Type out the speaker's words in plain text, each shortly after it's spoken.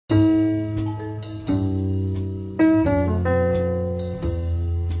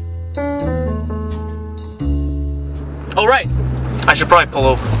should probably pull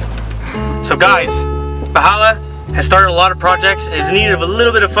over. So guys, Valhalla has started a lot of projects and is in need of a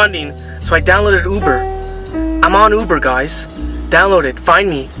little bit of funding, so I downloaded Uber. I'm on Uber, guys. Download it, find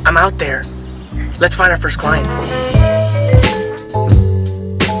me, I'm out there. Let's find our first client.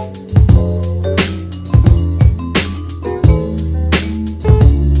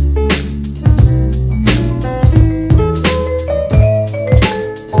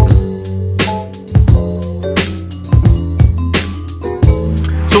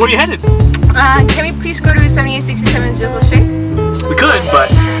 So where are you headed? Can we please go to 7867 Zero Rocher? We could, but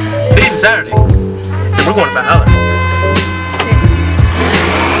today's a Saturday, and we're going to Valhalla.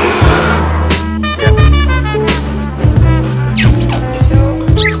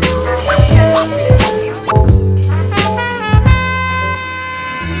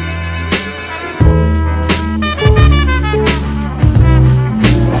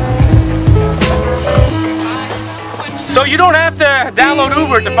 So you don't have to download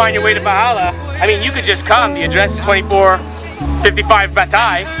Uber to find your way to Valhalla. I mean, you could just come. The address is 2455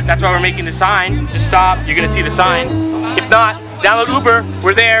 Bataille. That's why we're making the sign. Just stop, you're gonna see the sign. If not, download Uber.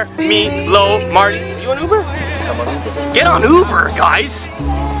 We're there. Me, Lo, Marty. You on Uber? I'm on Uber. Get on Uber, guys.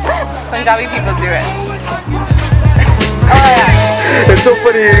 Punjabi people do it. Oh, yeah. It's so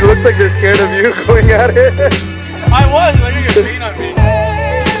funny, it looks like they're scared of you going at it. I was, like you're gonna lean on me.